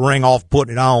taking that ring off,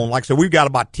 putting it on. Like I said, we've got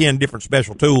about 10 different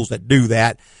special tools that do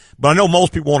that. But I know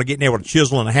most people want to get in there with a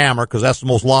chisel and a hammer because that's the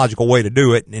most logical way to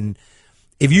do it. And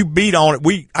if you beat on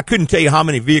it, I couldn't tell you how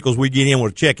many vehicles we get in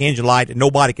with a check engine light that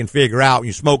nobody can figure out. And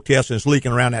you smoke test and it's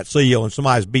leaking around that seal, and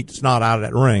somebody's beat the snot out of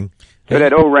that ring. So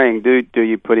that O-ring, do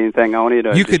you put anything on it?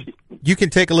 Or you can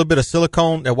take a little bit of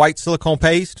silicone, a white silicone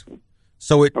paste,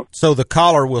 so the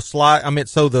collar will slide.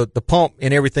 So the pump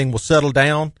and everything will settle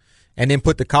down, and then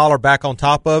put the collar back on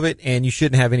top of it, and you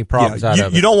shouldn't have any problems out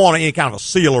of it. You don't want any kind of a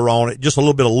sealer on it, just a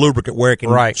little bit of lubricant where it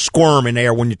can squirm in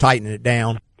there when you're tightening it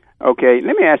down. Okay,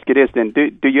 let me ask you this then: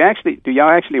 do y'all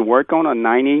actually work on a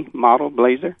 90 model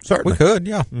Blazer? Certainly, we could,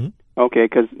 yeah. Mm-hmm. Okay,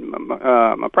 because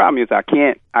my problem is I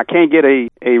can't get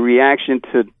a reaction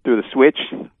through the switch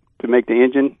to make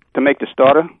the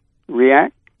starter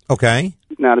react. Okay.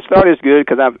 Now the starter is good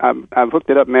because I've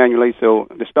hooked it up manually, so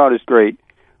the starter is great,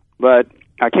 but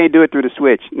I can't do it through the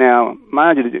switch. Now,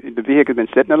 mind you, the vehicle's been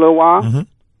sitting a little while. Mm-hmm.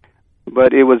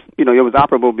 But it was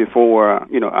operable before,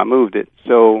 I moved it.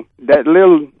 So that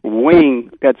little wing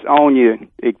that's on your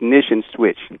ignition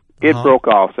switch, it broke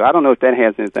off. So I don't know if that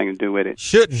has anything to do with it.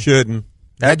 Shouldn't.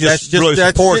 That just really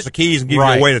supports the keys and gives you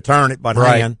a way to turn it by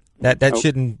hand. That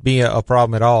shouldn't be a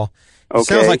problem at all. It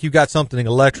sounds like you've got something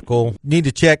electrical. You need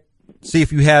to check, see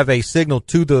if you have a signal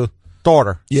to the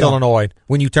starter solenoid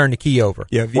when you turn the key over.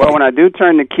 Yeah. Well, when I do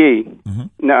turn the key,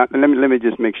 now let me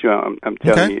just make sure I'm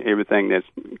telling you everything that's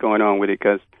going on with it,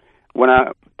 because when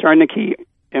I turn the key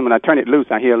and when I turn it loose,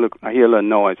 I hear a little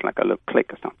noise, like a little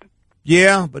click or something.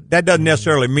 Yeah, but that doesn't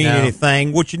necessarily mean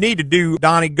anything. What you need to do,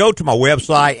 Donnie, go to my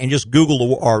website and just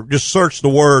Google or just search the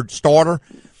word starter,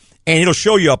 and it'll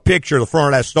show you a picture of the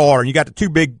front of that starter. And you got the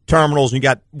two big terminals, and you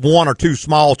got one or two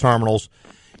small terminals.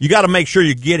 You got to make sure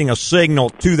you're getting a signal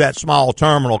to that small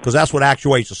terminal, because that's what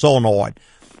actuates the solenoid.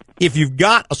 If you've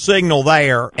got a signal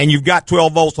there and you've got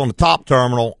 12 volts on the top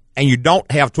terminal and you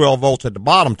don't have 12 volts at the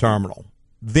bottom terminal,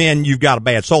 then you've got a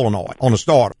bad solenoid on the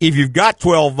starter. If you've got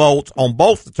 12 volts on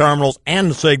both the terminals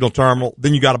and the signal terminal,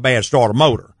 then you got a bad starter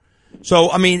motor. So,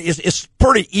 I mean, it's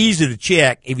pretty easy to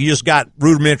check if you just got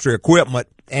rudimentary equipment,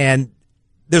 and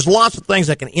there's lots of things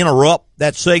that can interrupt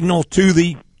that signal to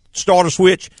the starter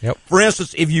switch. Yep. For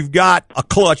instance, if you've got a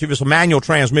clutch, if it's a manual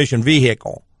transmission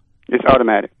vehicle. It's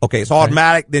automatic. Okay, it's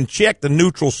automatic. Then check the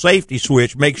neutral safety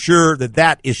switch. Make sure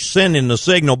that is sending the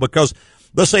signal, because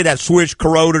let's say that switch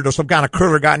corroded or some kind of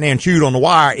critter got in there and chewed on the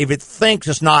wire. If it thinks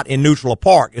it's not in neutral or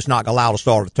park, it's not going to allow the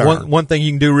starter to turn. One thing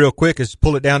you can do real quick is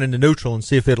pull it down into neutral and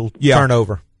see if it'll turn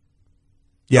over.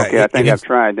 Yeah. Okay, I think I've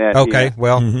tried that. Okay,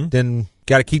 well, then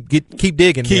got to keep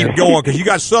digging. Keep going, because you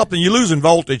got something, you're losing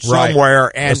voltage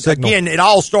somewhere. And again, it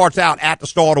all starts out at the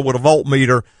starter with a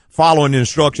voltmeter, following the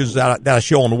instructions that I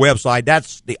show on the website.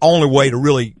 That's the only way to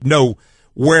really know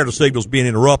where the signal's being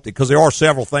interrupted, because there are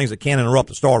several things that can interrupt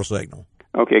the starter signal.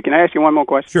 Okay, can I ask you one more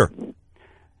question? Sure.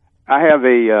 I have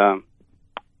a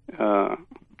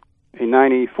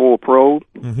 94 probe,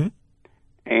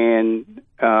 and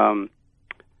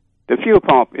the fuel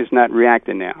pump is not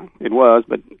reacting now. It was,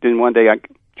 but then one day I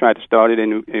tried to start it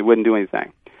and it wouldn't do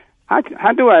anything.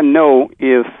 How do I know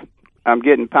if I'm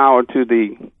getting power to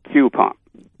the fuel pump?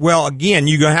 Well, again,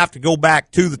 you're going to have to go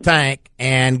back to the tank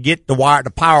and get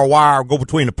the power wire, go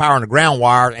between the power and the ground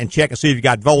wire, and check and see if you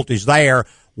got voltage there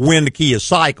when the key is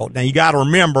cycled. Now, you got to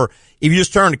remember, if you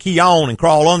just turn the key on and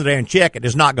crawl under there and check it,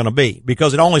 it's not going to be,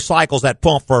 because it only cycles that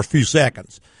pump for a few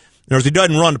seconds. In other words, it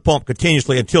doesn't run the pump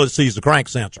continuously until it sees the crank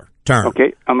sensor turn.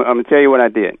 Okay, I'm going to tell you what I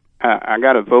did. I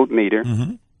got a voltmeter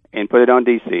and put it on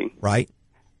DC. Right.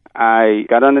 I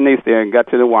got underneath there and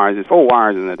got to the wires. There's 4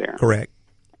 wires in there. Correct.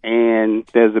 And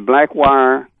there's a black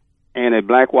wire and a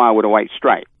black wire with a white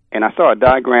stripe. And I saw a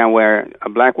diagram where a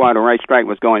black wire with a white stripe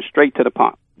was going straight to the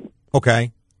pump.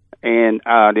 Okay. And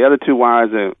the other 2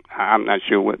 wires, I'm not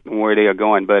sure where they are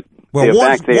going, but one's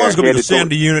back there. One's going to be the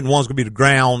sender unit, and one's going to be the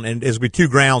ground, and there's going to be 2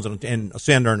 grounds and a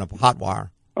sender and a hot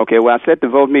wire. Okay, well, I set the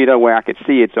voltmeter where I could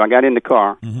see it, so I got in the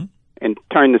car and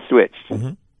turned the switch,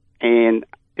 and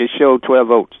it showed 12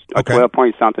 volts, or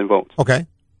 12-point-something volts. Okay.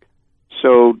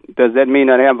 So does that mean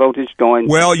that I have voltage going?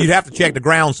 Well, you'd have to check the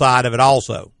ground side of it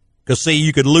also. Because, see,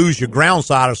 you could lose your ground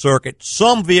side of the circuit.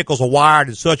 Some vehicles are wired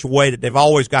in such a way that they've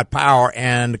always got power,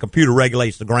 and the computer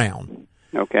regulates the ground.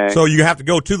 Okay. So you have to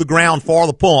go to the ground for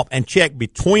the pump and check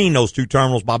between those 2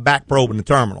 terminals by back probing the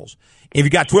terminals. If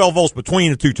you got 12 volts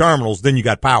between the 2 terminals, then you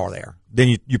got power there.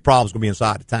 Then your problem's going to be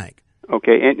inside the tank.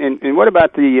 Okay. And what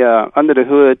about the under the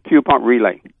hood fuel pump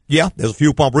relay? Yeah, there's a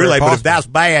fuel pump relay, but if that's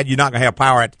bad, you're not going to have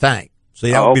power at the tank.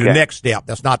 See, that would be the next step.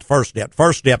 That's not the first step. The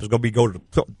first step is going to be go to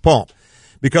the pump.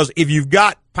 Because if you've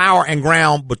got power and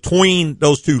ground between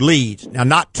those 2 leads, now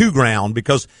not to ground,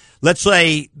 because let's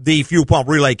say the fuel pump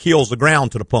relay kills the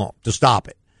ground to the pump to stop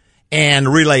it, and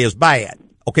the relay is bad.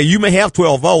 Okay, you may have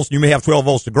 12 volts, and you may have 12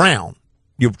 volts to ground,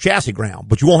 your chassis ground,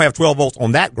 but you won't have 12 volts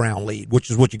on that ground lead, which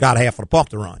is what you got to have for the pump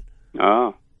to run.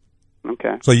 Oh,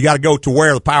 okay. So you got to go to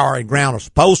where the power and ground are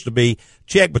supposed to be,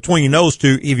 check between those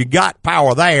two. If you got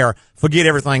power there, forget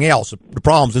everything else. The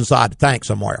problem's inside the tank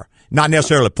somewhere. Not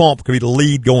necessarily the pump, it could be the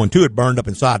lead going to it burned up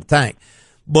inside the tank.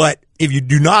 But if you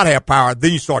do not have power,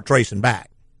 then you start tracing back.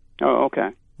 Oh, okay.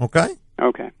 Okay?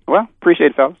 Okay. Well,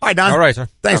 appreciate it, fellas. All right, Don. All right, sir.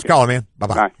 Thanks for calling, man.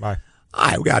 Bye-bye. Bye. Bye. All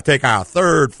right, we got to take our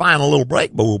third, final little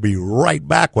break, but we'll be right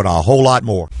back with a whole lot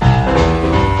more.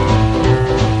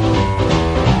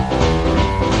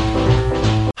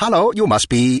 Hello, you must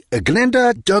be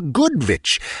Glenda de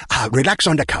Goodrich. Relax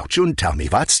on the couch and tell me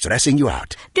what's stressing you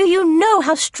out. Do you know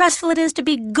how stressful it is to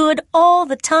be good all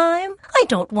the time? I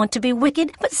don't want to be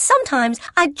wicked, but sometimes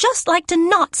I'd just like to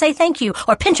not say thank you,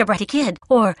 or pinch a bratty kid,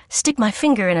 or stick my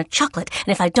finger in a chocolate, and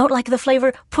if I don't like the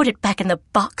flavor, put it back in the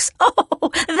box. Oh,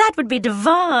 that would be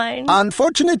divine.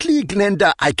 Unfortunately,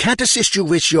 Glenda, I can't assist you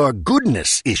with your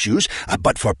goodness issues,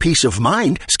 but for peace of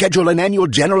mind, schedule an annual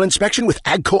general inspection with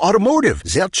AGCO Automotive.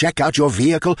 They'll check out your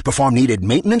vehicle, perform needed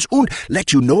maintenance, and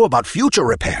let you know about future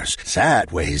repairs.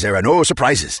 That way, there are no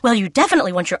surprises. Well, you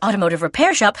definitely want your automotive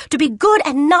repair shop to be good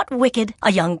and not wicked. A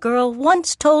young girl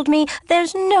once told me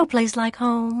there's no place like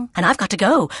home. And I've got to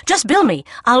go. Just bill me.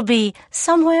 I'll be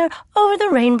somewhere over the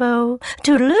rainbow.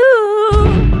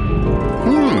 Toodaloo!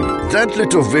 That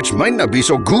little witch might not be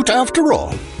so good after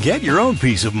all. Get your own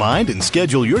peace of mind and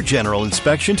schedule your general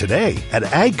inspection today at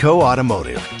AGCO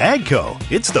Automotive.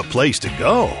 AGCO, it's the place to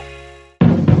go.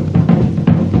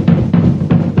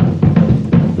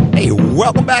 Hey,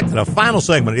 welcome back to the final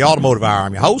segment of the Automotive Hour.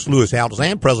 I'm your host, Louis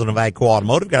Altazan, president of AGCO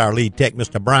Automotive. Got our lead tech,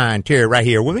 Mr. Brian Terry, right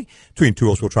here with me. Between two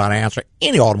of us, we'll try to answer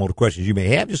any automotive questions you may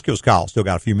have. Just give us a call. Still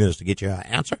got a few minutes to get you an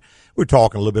answer. We're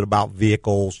talking a little bit about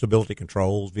vehicle stability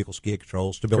controls, vehicle skid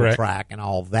controls, Stabilitrak, and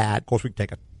all of that. Of course, we can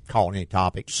take a call on any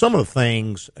topic. Some of the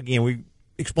things, again, we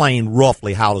explained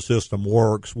roughly how the system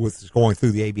works with going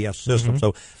through the ABS system.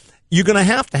 So you're going to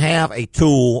have a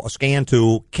tool, a scan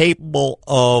tool, capable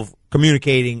of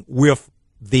communicating with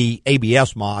the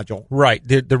ABS module. Right.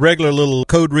 The regular little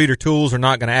code reader tools are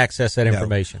not going to access that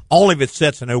information. Only if it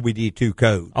sets an OBD2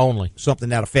 code. Only. Something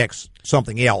that affects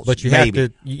something else. But you have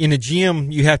to, in a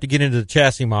GM, you have to get into the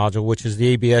chassis module, which is the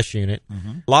ABS unit.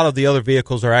 A lot of the other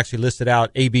vehicles are actually listed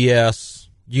out ABS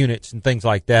units and things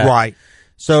like that. Right.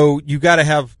 So you got to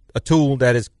have a tool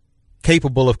that is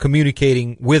capable of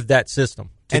communicating with that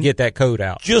system to get that code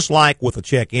out. Just like with a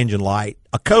check engine light,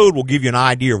 a code will give you an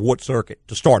idea of what circuit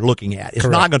to start looking at. It's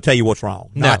not going to tell you what's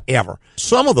wrong. Not ever.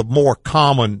 Some of the more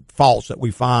common faults that we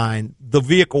find, the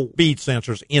vehicle speed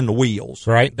sensors in the wheels.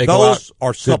 Right. Those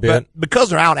are because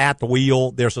they're out at the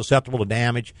wheel, they're susceptible to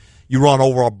damage. You run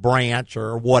over a branch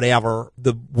or whatever,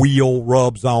 the wheel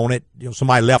rubs on it. You know,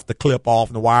 somebody left the clip off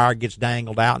and the wire gets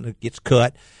dangled out and it gets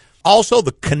cut. Also,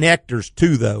 the connectors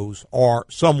to those are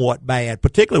somewhat bad,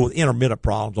 particularly with intermittent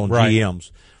problems on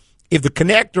GMs. If the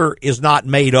connector is not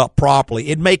made up properly,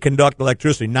 it may conduct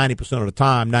electricity 90% of the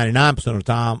time, 99% of the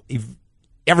time. If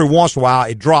every once in a while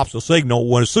it drops a signal,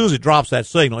 when as soon as it drops that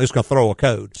signal, it's going to throw a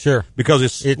code. Sure.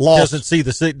 Because it doesn't see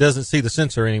the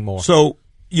sensor anymore. So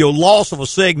your loss of a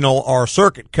signal or a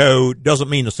circuit code doesn't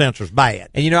mean the sensor's bad.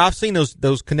 And, I've seen those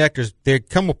connectors. They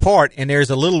come apart, and there's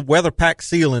a little weather pack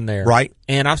seal in there. Right.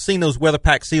 And I've seen those weather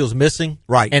pack seals missing.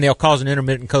 Right. And they'll cause an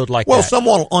intermittent code like that. Well,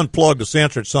 someone will unplug the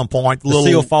sensor at some point. The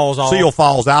seal falls off. Seal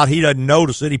falls out. He doesn't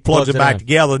notice it. He plugs it back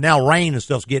together. Now rain and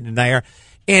stuff's getting in there.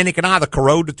 And it can either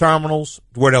corrode the terminals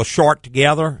where they'll short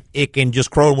together. It can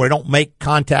just corrode where they don't make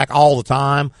contact all the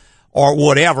time or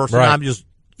whatever. Sometimes it just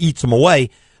eats them away.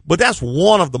 But that's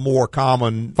one of the more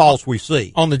common faults we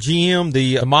see. On the GM,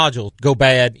 the modules go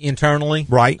bad internally.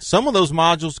 Right. Some of those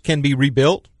modules can be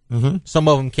rebuilt. Some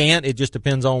of them can't. It just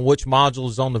depends on which module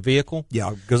is on the vehicle. Yeah,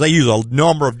 because they use a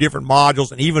number of different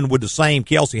modules, and even with the same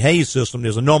Kelsey-Hayes system,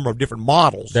 there's a number of different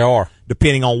models. There are.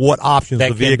 Depending on what options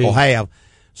the vehicle have.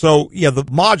 So, yeah, the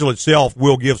module itself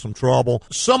will give some trouble.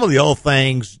 Some of the other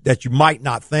things that you might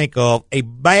not think of, a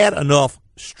bad enough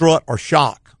strut or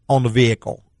shock on the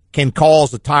vehicle can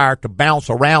cause the tire to bounce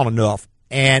around enough.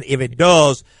 And if it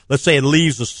does, let's say it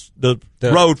leaves the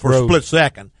road for a split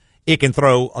second, it can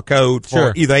throw a code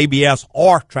for either ABS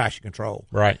or traction control.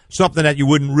 Right. Something that you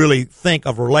wouldn't really think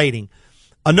of relating.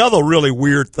 Another really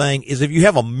weird thing is if you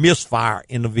have a misfire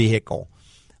in the vehicle.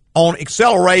 On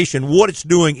acceleration, what it's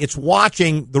doing, it's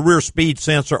watching the rear speed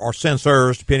sensor or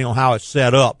sensors, depending on how it's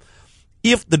set up.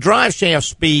 If the drive shaft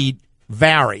speed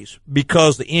varies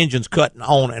because the engine's cutting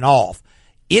on and off,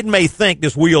 it may think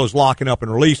this wheel is locking up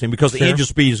and releasing because the engine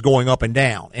speed is going up and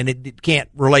down, and it can't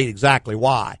relate exactly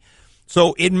why.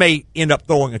 So it may end up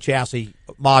throwing a chassis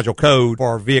module code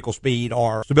for vehicle speed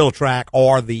or Stabilitrak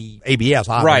or the ABS,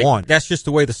 either right. one. That's just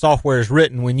the way the software is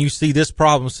written. When you see this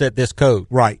problem, set this code.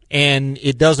 Right. And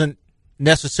it doesn't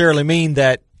necessarily mean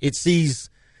that it sees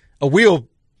a wheel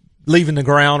leaving the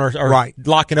ground or right.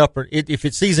 locking up. Or if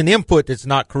it sees an input that's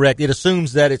not correct, it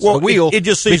assumes that it's the wheel. It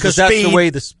just sees because the speed that's the way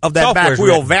the of that back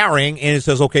wheel written. varying, and it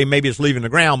says, okay, maybe it's leaving the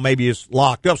ground, maybe it's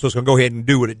locked up, so it's going to go ahead and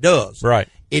do what it does. Right.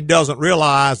 It doesn't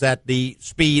realize that the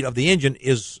speed of the engine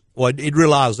is, well, it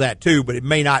realizes that too, but it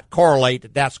may not correlate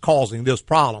that that's causing this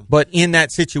problem. But in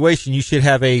that situation, you should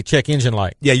have a check engine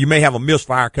light. Yeah, you may have a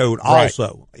misfire code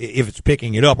also if it's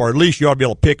picking it up, or at least you ought to be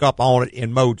able to pick up on it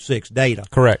in mode 6 data.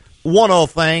 Correct. One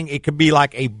other thing, it could be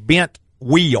like a bent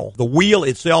wheel. The wheel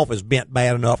itself is bent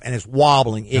bad enough and it's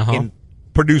wobbling. It can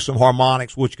produce some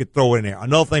harmonics, which could throw it in there.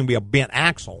 Another thing would be a bent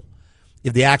axle.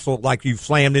 If the axle, like you've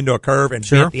slammed into a curve and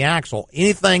bent the axle,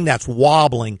 anything that's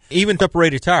wobbling. Even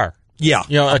separated tire. Yeah,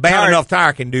 you know, a bad enough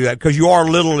tire can do that because you are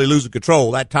literally losing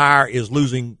control. That tire is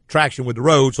losing traction with the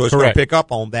road, so it's going to pick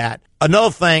up on that.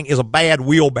 Another thing is a bad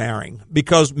wheel bearing,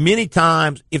 because many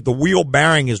times if the wheel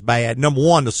bearing is bad, number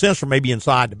one, the sensor may be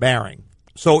inside the bearing.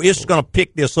 So it's going to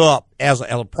pick this up as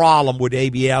a problem with the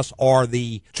ABS or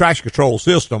the traction control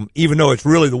system, even though it's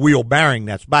really the wheel bearing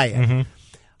that's bad. Mm-hmm.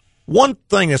 One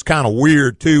thing that's kind of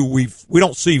weird, too, we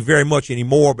don't see very much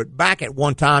anymore, but back at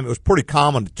one time it was pretty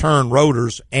common to turn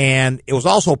rotors, and it was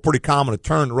also pretty common to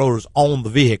turn the rotors on the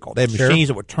vehicle. They had machines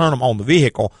that would turn them on the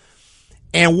vehicle.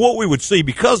 And what we would see,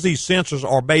 because these sensors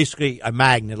are basically a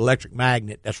magnet, electric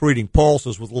magnet, that's reading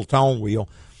pulses with a little tone wheel,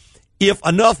 if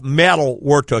enough metal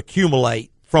were to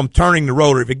accumulate from turning the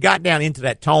rotor, if it got down into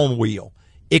that tone wheel,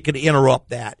 it could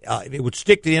interrupt that. If it would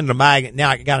stick to the end of the magnet,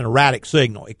 now it got an erratic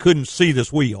signal. It couldn't see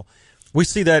this wheel. We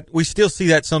see that. We still see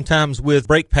that sometimes with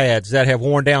brake pads that have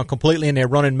worn down completely and they're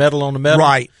running metal on the metal.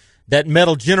 Right. That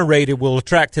metal generated will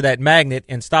attract to that magnet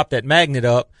and stop that magnet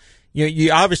up.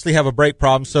 You obviously have a brake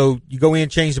problem, so you go in,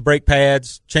 change the brake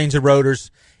pads, change the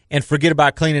rotors, and forget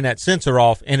about cleaning that sensor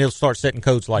off, and it'll start setting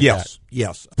codes like that.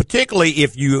 Yes. Particularly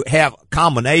if you have a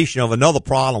combination of another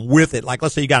problem with it, like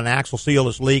let's say you got an axle seal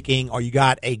that's leaking, or you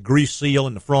got a grease seal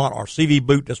in the front, or CV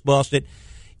boot that's busted.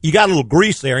 You got a little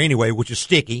grease there anyway, which is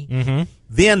sticky. Mm-hmm.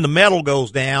 Then the metal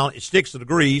goes down, it sticks to the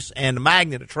grease, and the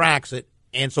magnet attracts it.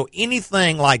 And so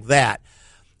anything like that.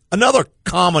 Another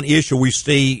common issue we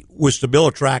see with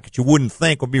Stabilitrak that you wouldn't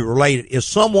think would be related is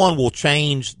someone will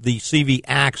change the CV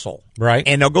axle. Right.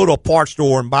 And they'll go to a parts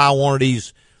store and buy one of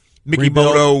these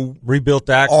Mikimoto rebuilt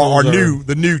axles or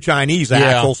the new Chinese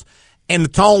axles, and the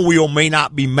tone wheel may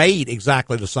not be made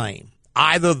exactly the same.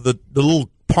 Either the little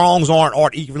prongs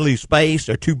aren't evenly spaced,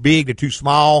 they're too big, they're too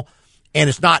small, and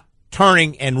it's not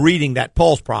turning and reading that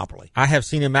pulse properly. I have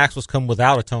seen them axles come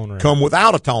without a tone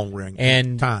ring.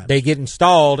 And they get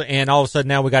installed, and all of a sudden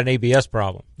now we got an ABS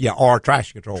problem. Yeah, or a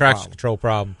traction control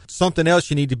problem. Something else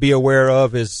you need to be aware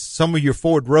of is some of your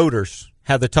Ford rotors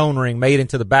have the tone ring made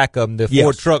into the back of them. The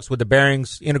Ford trucks with the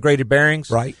bearings, integrated bearings,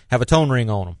 have a tone ring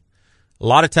on them. A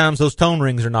lot of times those tone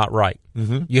rings are not right.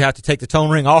 Mm-hmm. You have to take the tone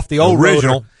ring off the old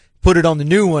original rotor, put it on the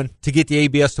new one to get the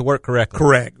ABS to work correctly.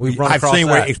 Correct. I've seen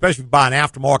where, especially if you buy an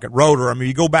aftermarket rotor, I mean,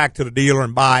 you go back to the dealer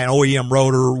and buy an OEM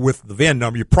rotor with the VIN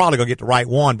number, you're probably going to get the right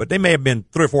one, but they may have been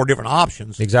 3 or 4 different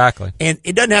options. Exactly. And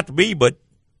it doesn't have to be but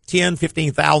 10,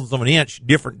 15 thousandths of an inch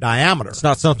different diameter. It's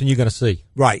not something you're going to see.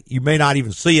 Right. You may not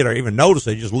even see it or even notice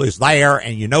it. It's there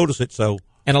and you notice it, so.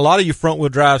 And a lot of your front-wheel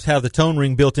drives have the tone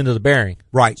ring built into the bearing.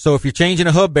 Right. So if you're changing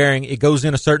a hub bearing, it goes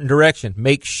in a certain direction.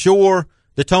 Make sure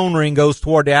the tone ring goes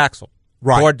toward the axle.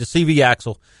 Right. Toward the CV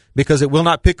axle, because it will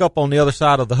not pick up on the other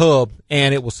side of the hub,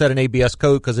 and it will set an ABS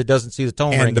code because it doesn't see the tone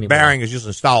ring anymore. And the bearing is just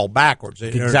installed backwards.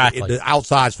 Exactly. The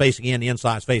outside's facing in, the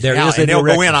inside's facing there out. And they'll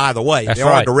go in either way. That's they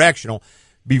are directional.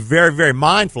 Be very, very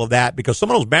mindful of that, because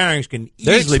some of those bearings can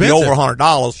easily be over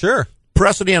 $100. Sure.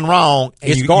 Press it in wrong,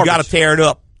 and you got to tear it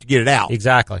up to get it out.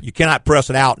 Exactly. You cannot press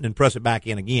it out and then press it back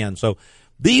in again. So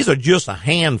these are just a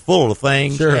handful of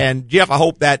things. Sure. And, Jeff, I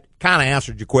hope that kind of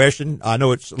answered your question. I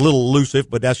know it's a little elusive,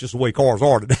 but that's just the way cars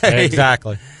are today.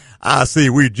 Exactly. I see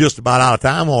we're just about out of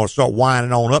time. I want to start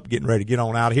winding on up, getting ready to get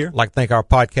on out of here. I'd like to thank our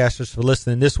podcasters for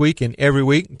listening this week and every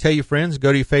week. Tell your friends,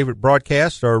 go to your favorite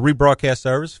broadcast or rebroadcast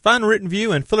service, find a written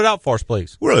review, and fill it out for us,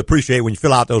 please. We really appreciate it when you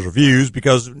fill out those reviews,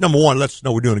 because, number one, it lets us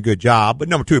know we're doing a good job. But,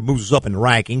 number two, it moves us up in the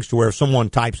rankings to where if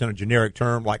someone types in a generic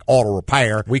term like auto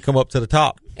repair, we come up to the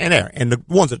top. And the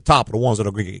ones at the top are the ones that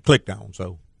are going to get clicked on.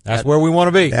 So that's where we want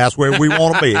to be. That's where we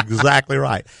want to be. Exactly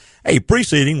right. Hey,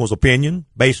 preceding was opinion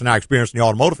based on our experience in the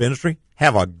automotive industry.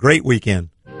 Have a great weekend.